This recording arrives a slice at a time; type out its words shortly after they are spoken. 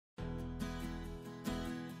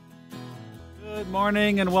Good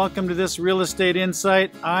morning and welcome to this Real Estate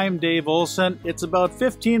Insight. I'm Dave Olson. It's about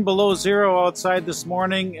 15 below zero outside this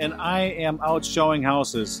morning and I am out showing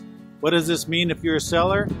houses. What does this mean if you're a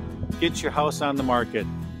seller? Get your house on the market.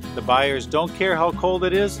 The buyers don't care how cold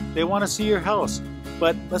it is, they want to see your house.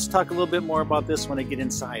 But let's talk a little bit more about this when I get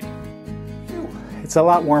inside. It's a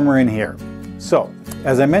lot warmer in here. So,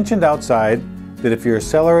 as I mentioned outside, that if you're a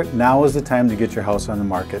seller, now is the time to get your house on the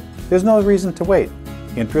market. There's no reason to wait.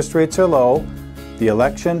 Interest rates are low, the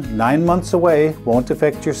election 9 months away won't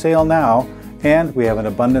affect your sale now, and we have an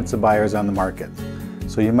abundance of buyers on the market.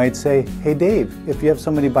 So you might say, hey Dave, if you have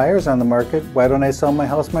so many buyers on the market, why don't I sell my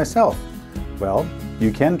house myself? Well,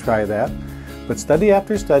 you can try that, but study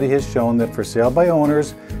after study has shown that for sale by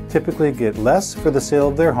owners typically get less for the sale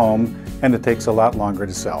of their home, and it takes a lot longer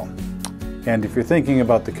to sell. And if you're thinking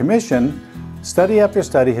about the commission, study after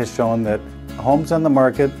study has shown that homes on the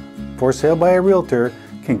market for sale by a realtor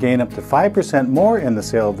can gain up to 5% more in the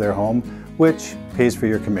sale of their home, which pays for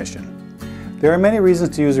your commission. There are many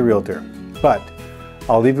reasons to use a realtor, but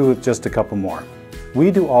I'll leave you with just a couple more.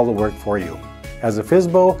 We do all the work for you. As a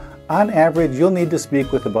FSBO, on average, you'll need to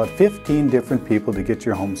speak with about 15 different people to get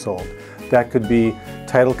your home sold. That could be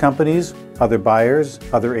title companies, other buyers,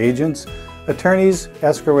 other agents, attorneys,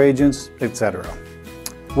 escrow agents, etc.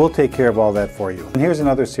 We'll take care of all that for you. And here's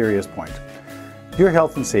another serious point. Your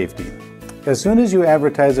health and safety. As soon as you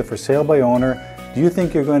advertise it for sale by owner, do you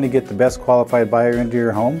think you're going to get the best qualified buyer into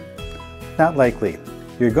your home? Not likely.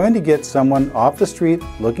 You're going to get someone off the street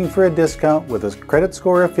looking for a discount with a credit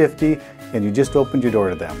score of 50 and you just opened your door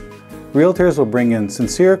to them. Realtors will bring in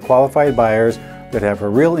sincere qualified buyers that have a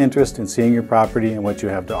real interest in seeing your property and what you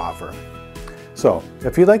have to offer. So,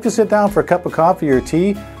 if you'd like to sit down for a cup of coffee or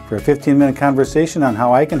tea for a 15-minute conversation on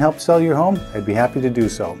how I can help sell your home, I'd be happy to do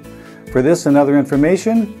so. For this and other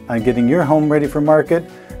information on getting your home ready for market,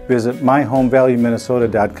 visit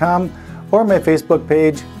myhomevalueminnesota.com or my Facebook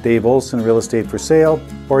page, Dave Olson Real Estate for Sale,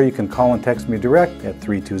 or you can call and text me direct at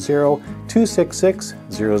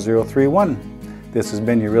 320-266-0031. This has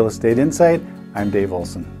been your Real Estate Insight. I'm Dave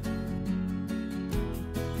Olson.